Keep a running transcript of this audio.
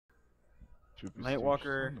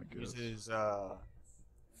Nightwalker I guess. uses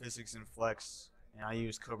physics and flex, and I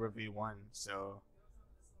use Cobra V1, so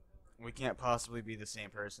we can't possibly be the same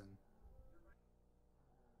person.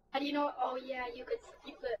 How do you know? Oh yeah, you could.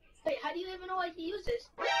 Wait, how do you even know what he uses?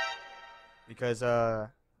 Because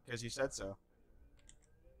you said so.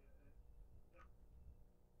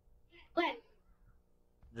 When?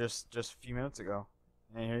 Just a few minutes ago.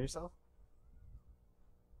 Didn't you hear yourself?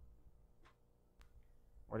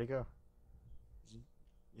 Where'd he go?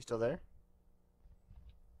 You still there?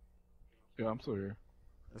 Yeah, I'm still here.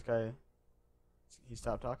 This guy, he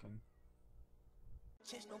stopped talking.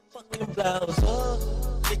 Change no fucking blouse,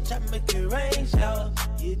 oh, bitch, I make it rain shower.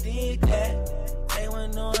 You did that. They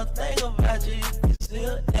wouldn't know a thing about you. You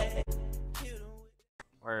still that.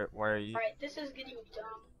 Where are you? Alright, this is getting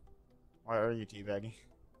dumb. Why are you teabagging?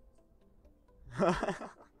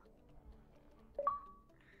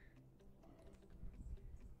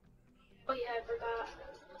 Oh yeah, I forgot.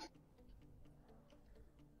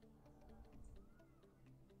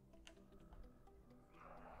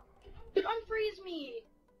 Dude, unfreeze me!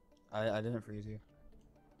 I didn't freeze you.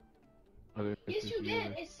 Yes, you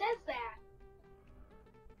did. It says that.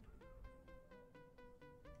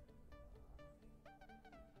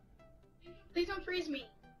 Please unfreeze me.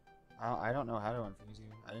 I don't know how to unfreeze you.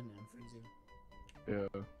 I didn't unfreeze you.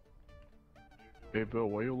 Yeah. Hey Bill,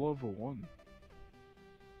 why you level 1?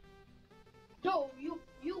 No, you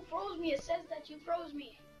froze me. It says that you froze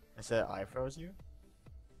me. I said I froze you?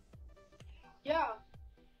 Yeah.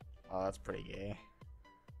 Oh, that's pretty gay.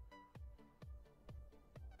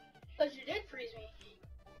 Because you did freeze me.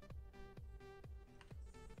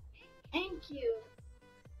 Thank you.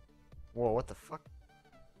 Whoa, what the fuck?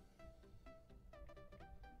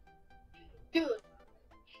 Dude.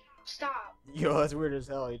 Stop. Yo, that's weird as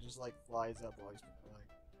hell. He just like flies up while he's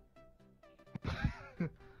like.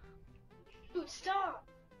 Dude, stop.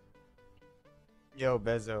 Yo,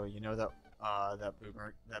 Bezo, you know that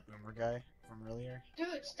boomer guy from earlier?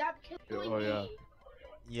 Dude, stop killing Oh, me. yeah.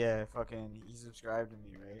 Yeah, fucking, he subscribed to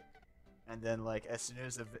me, right? And then like as soon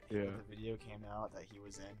as the video came out that he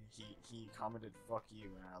was in, he commented "fuck you"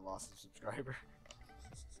 and I lost a subscriber.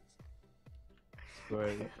 So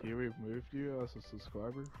he removed you as a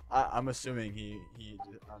subscriber? I'm assuming he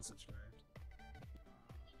unsubscribed.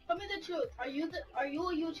 Tell me the truth. Are you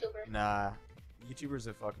a YouTuber? Nah, YouTubers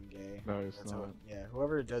are fucking gay. No, it's That's not. Yeah,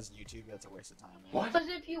 whoever does YouTube, that's a waste of time. Man. What? Because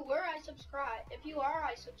if you were, I subscribe. If you are,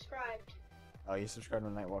 I subscribed. Oh, you subscribed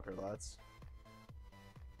to NightwalkerLots?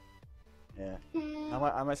 Yeah. Hmm.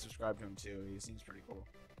 I might subscribe to him too. He seems pretty cool.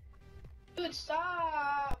 Dude,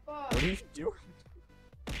 stop. What are you doing?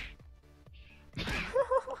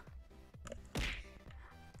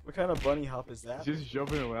 What kind of bunny hop is that? He's just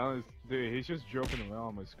jumping around. Dude, he's just jumping around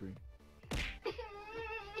on my screen.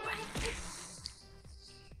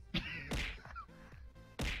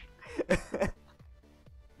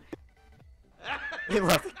 He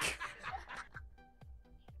left.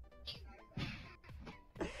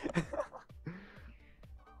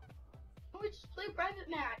 We just play private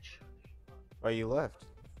match. Oh, you left.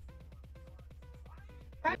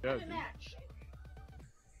 Private dude. match.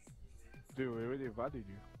 Dude, we already invited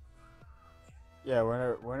you. Yeah,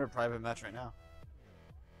 we're in a private match right now.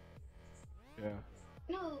 Yeah.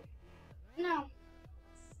 No. No.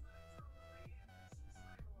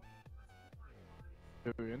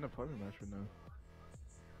 Dude, we're in the party match right now.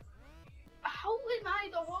 How am I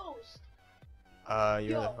the host?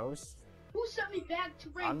 You're Yo. the host? Who sent me back to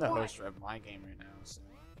rank I'm the 1? host of my game right now, so.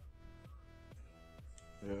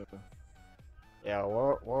 Yeah. Yeah,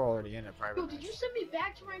 we're already in a private Yo, match. did you send me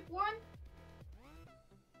back to rank 1?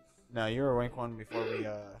 No, you were rank 1 before we,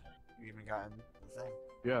 you even got in the thing.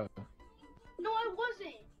 Yeah. No, I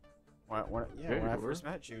wasn't. When Yeah, when I you first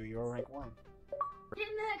were. met you, you were rank 1. And then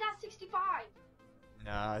I got 65.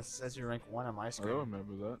 Nah, it says you're rank 1 on my I screen. don't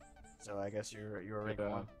remember that. So I guess you're rank Yeah.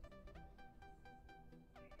 1.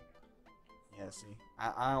 Yeah, see.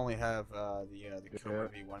 I only have the Cobra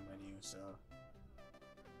V1 menu, so.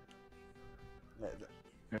 Yeah,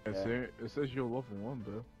 it says you're level 1,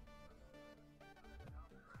 bro.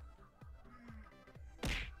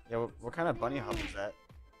 Yeah, what kind of bunny hop is that?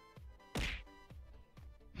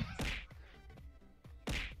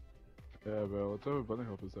 Yeah, bro. What type of bunny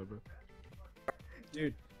hop is that, bro?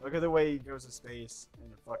 Dude, look at the way he goes to space in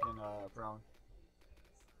the fucking prone.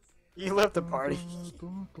 He left the party.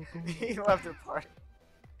 He left the party.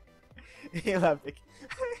 He left the.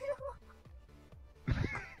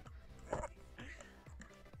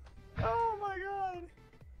 Oh my god.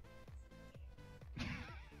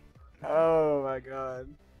 Oh my god.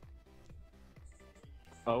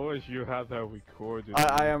 I wish you had that recorded.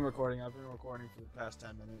 I am recording. I've been recording for the past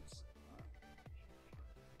 10 minutes.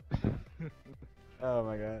 Oh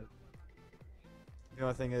my god. The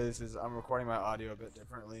only thing is I'm recording my audio a bit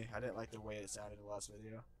differently. I didn't like the way it sounded in the last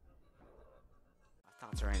video. My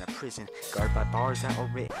thoughts are in a prison, guarded by bars that are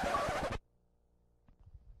written.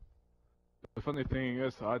 The funny thing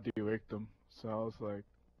is, I de-rigged them, so I was like,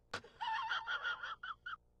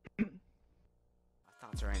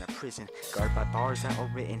 Thoughts are in a prison, guarded by bars that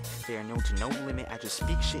are written. They are known to no limit, I just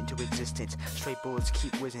speak shit into existence. Straight bullets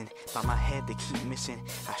keep whizzing, by my head they keep missing.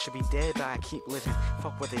 I should be dead but I keep living,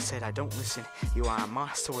 fuck what they said, I don't listen. You are on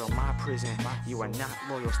my soil, my prison. You are not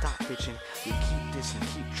loyal, stop bitching. You keep dissing,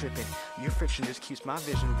 keep tripping. Your friction just keeps my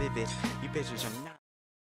vision vivid. You bitches are not